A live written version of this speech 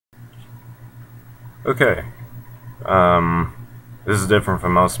Okay, this is different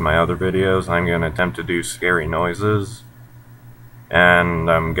from most of my other videos. I'm going to attempt to do scary noises, and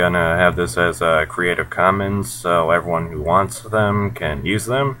I'm going to have this as a Creative Commons, so everyone who wants them can use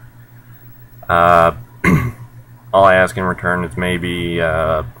them. All I ask in return is maybe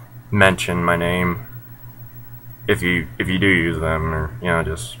mention my name if you do use them, or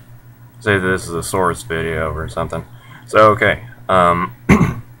just say that this is a source video or something. So okay,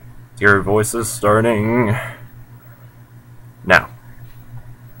 your voices starting now.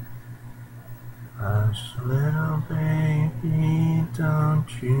 Hush, little baby, don't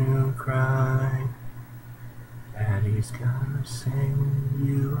you cry. Daddy's gonna sing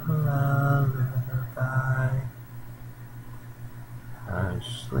you a lullaby.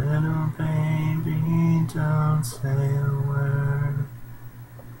 Hush, little baby, don't say a word.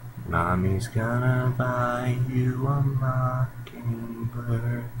 Mommy's gonna buy you a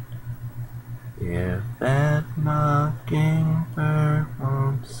mockingbird. If that mockingbird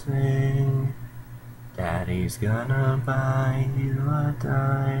won't sing, Daddy's gonna buy you a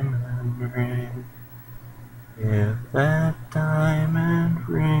diamond ring. If that diamond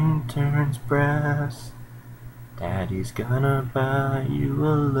ring turns brass, Daddy's gonna buy you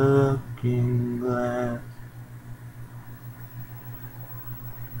a looking glass.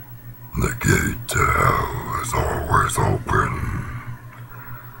 The gate to hell is always open.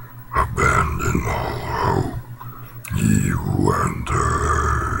 Abandon all hope, ye who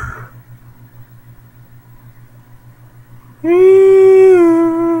enter.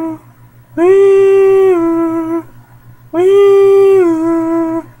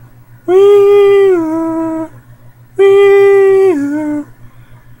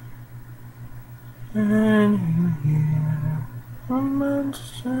 And you hear the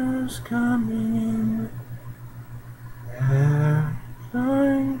monsters coming. They're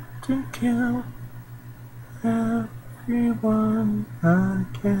trying to kill everyone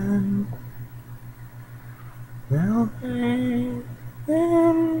again. They'll bathe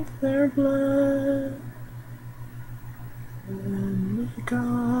in their blood and make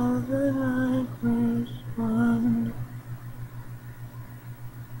all the nightmares fun.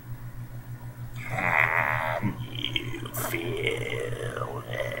 Can you feel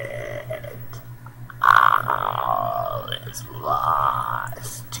it? All is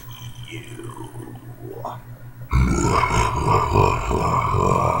lost to you.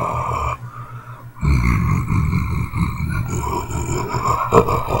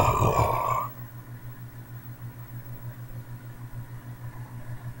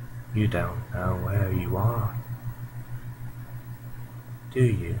 You don't know where you are, do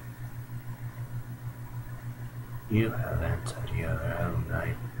you? You have entered your own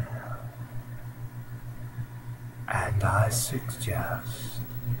nightmare, and I suggest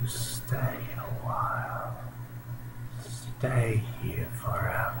you stay a while. Stay here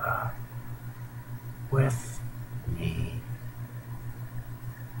forever with me.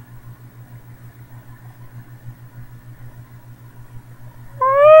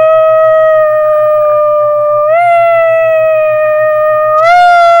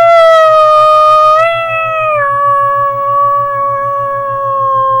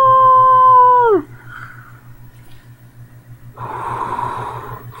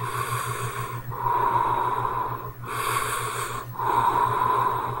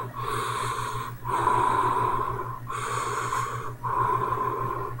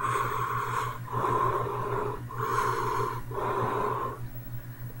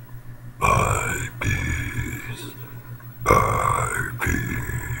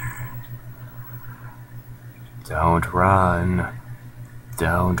 Don't run.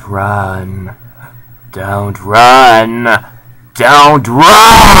 Don't run. Don't run. Don't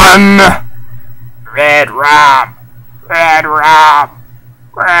run! Red rum! Red rum!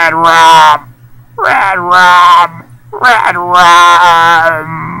 Red rum! Red rum! Red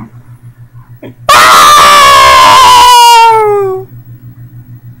rum!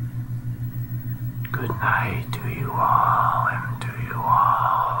 Good night to you all, and to you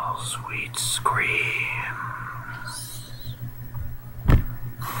all, sweet screams.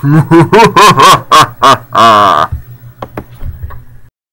 Ha ha ha ha ha!